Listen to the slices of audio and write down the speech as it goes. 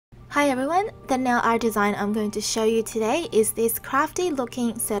Hi everyone, the nail art design I'm going to show you today is this crafty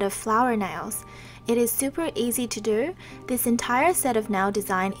looking set of flower nails. It is super easy to do. This entire set of nail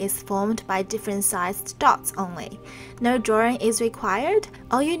design is formed by different sized dots only. No drawing is required.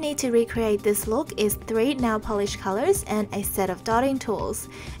 All you need to recreate this look is 3 nail polish colors and a set of dotting tools.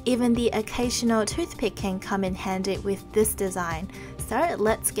 Even the occasional toothpick can come in handy with this design. So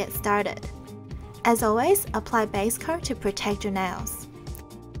let's get started. As always, apply base coat to protect your nails.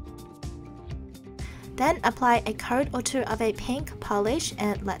 Then apply a coat or two of a pink polish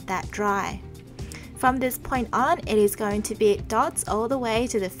and let that dry. From this point on, it is going to be dots all the way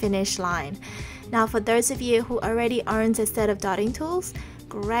to the finish line. Now for those of you who already owns a set of dotting tools,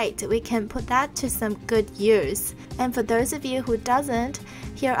 great, we can put that to some good use. And for those of you who doesn't,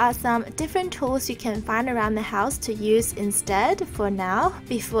 here are some different tools you can find around the house to use instead for now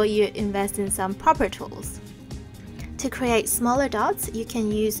before you invest in some proper tools. To create smaller dots, you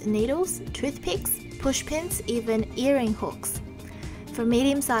can use needles, toothpicks, push pins, even earring hooks. For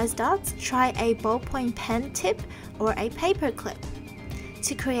medium-sized dots, try a ballpoint pen tip or a paper clip.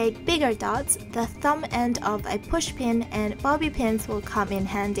 To create bigger dots, the thumb end of a push pin and bobby pins will come in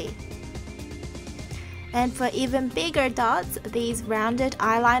handy. And for even bigger dots, these rounded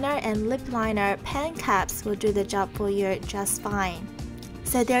eyeliner and lip liner pen caps will do the job for you just fine.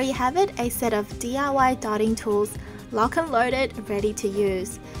 So there you have it, a set of DIY dotting tools, lock and loaded, ready to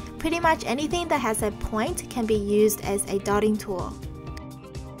use. Pretty much anything that has a point can be used as a dotting tool.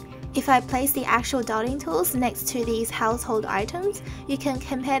 If I place the actual dotting tools next to these household items, you can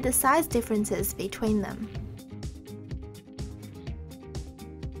compare the size differences between them.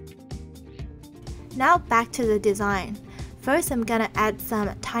 Now back to the design. First, I'm gonna add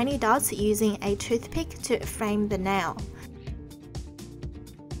some tiny dots using a toothpick to frame the nail.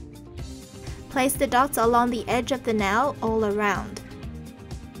 Place the dots along the edge of the nail all around.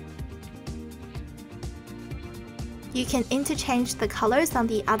 You can interchange the colors on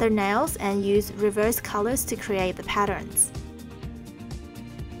the other nails and use reverse colors to create the patterns.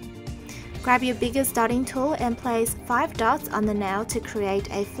 Grab your biggest dotting tool and place 5 dots on the nail to create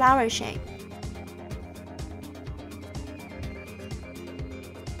a flower shape.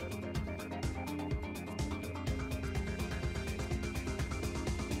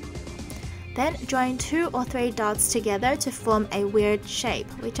 Then join 2 or 3 dots together to form a weird shape,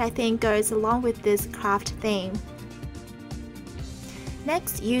 which I think goes along with this craft theme.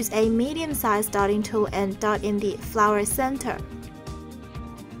 Next, use a medium-sized dotting tool and dot in the flower center.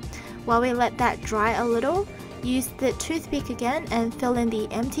 While we let that dry a little, use the toothpick again and fill in the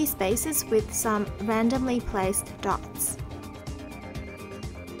empty spaces with some randomly placed dots.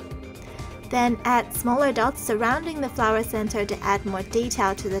 Then add smaller dots surrounding the flower center to add more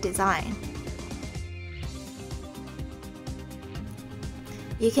detail to the design.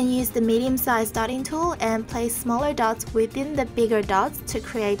 You can use the medium-sized dotting tool and place smaller dots within the bigger dots to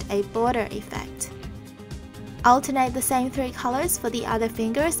create a border effect. Alternate the same 3 colors for the other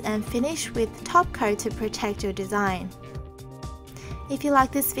fingers and finish with top coat to protect your design. If you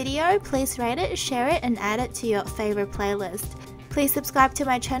like this video, please rate it, share it, and add it to your favorite playlist. Please subscribe to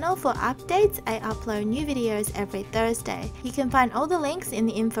my channel for updates. I upload new videos every Thursday. You can find all the links in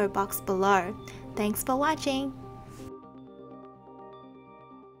the info box below. Thanks for watching!